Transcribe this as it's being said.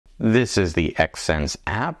This is the XSense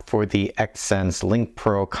app for the XSense Link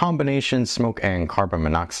Pro combination smoke and carbon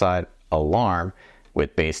monoxide alarm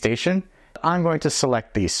with base station. I'm going to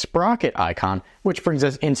select the sprocket icon, which brings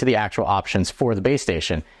us into the actual options for the base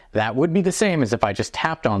station. That would be the same as if I just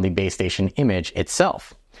tapped on the base station image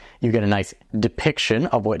itself. You get a nice depiction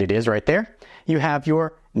of what it is right there. You have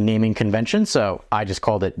your naming convention, so I just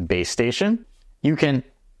called it base station. You can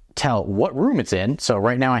tell what room it's in, so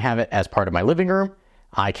right now I have it as part of my living room.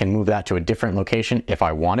 I can move that to a different location if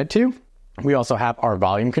I wanted to. We also have our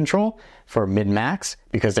volume control for min-max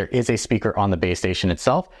because there is a speaker on the base station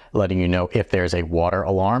itself letting you know if there's a water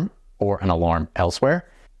alarm or an alarm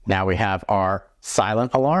elsewhere. Now we have our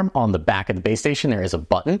silent alarm on the back of the base station. There is a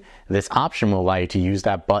button. This option will allow you to use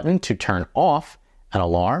that button to turn off an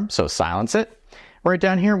alarm, so silence it. Right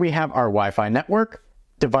down here we have our Wi-Fi network,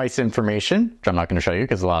 device information, which I'm not going to show you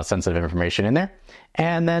because there's a lot of sensitive information in there,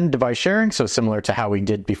 and then device sharing, so similar to how we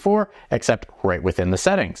did before, except right within the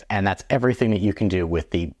settings. And that's everything that you can do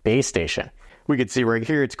with the base station. We can see right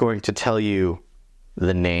here, it's going to tell you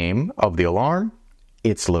the name of the alarm,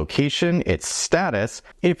 its location, its status,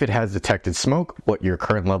 if it has detected smoke, what your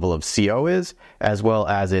current level of CO is, as well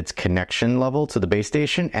as its connection level to the base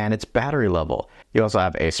station and its battery level. You also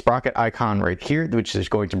have a sprocket icon right here, which is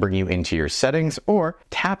going to bring you into your settings, or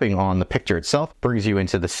tapping on the picture itself brings you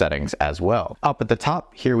into the settings as well. Up at the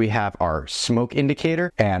top, here we have our smoke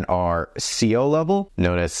indicator and our CO level.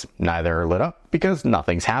 Notice neither are lit up because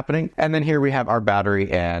nothing's happening. And then here we have our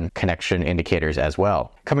battery and connection indicators as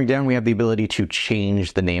well. Coming down, we have the ability to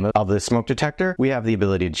change the name of the smoke detector. We have the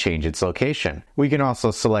ability to change its location. We can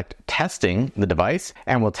also select testing the device,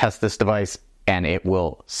 and we'll test this device and it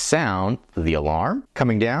will sound the alarm.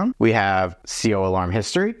 Coming down, we have CO alarm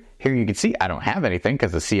history. Here you can see I don't have anything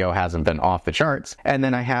because the CO hasn't been off the charts. And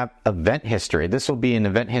then I have event history. This will be an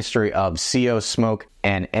event history of CO, smoke,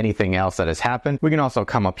 and anything else that has happened. We can also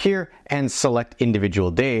come up here and select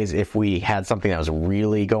individual days if we had something that was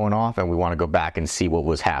really going off and we want to go back and see what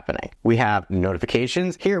was happening. We have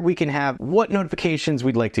notifications. Here we can have what notifications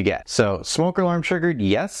we'd like to get. So smoke alarm triggered,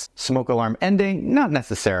 yes. Smoke alarm ending, not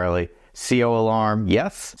necessarily. CO alarm,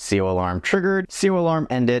 yes. CO alarm triggered. CO alarm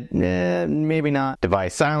ended, maybe not.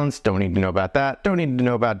 Device silence, don't need to know about that. Don't need to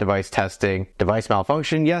know about device testing. Device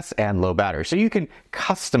malfunction, yes, and low battery. So you can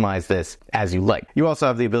customize this as you like. You also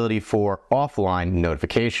have the ability for offline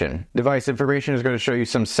notification. Device information is going to show you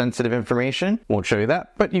some sensitive information. Won't show you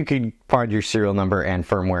that, but you can find your serial number and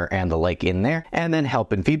firmware and the like in there. And then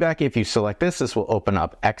help and feedback. If you select this, this will open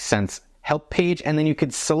up XSense help page, and then you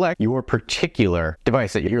could select your particular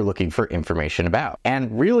device that you're looking for information about.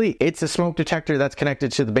 And really, it's a smoke detector that's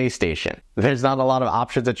connected to the base station. There's not a lot of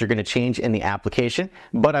options that you're going to change in the application,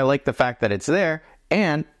 but I like the fact that it's there.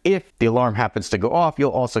 And if the alarm happens to go off,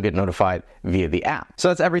 you'll also get notified via the app. So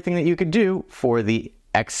that's everything that you could do for the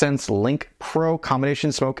XSense Link Pro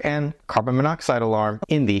combination smoke and carbon monoxide alarm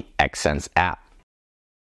in the XSense app.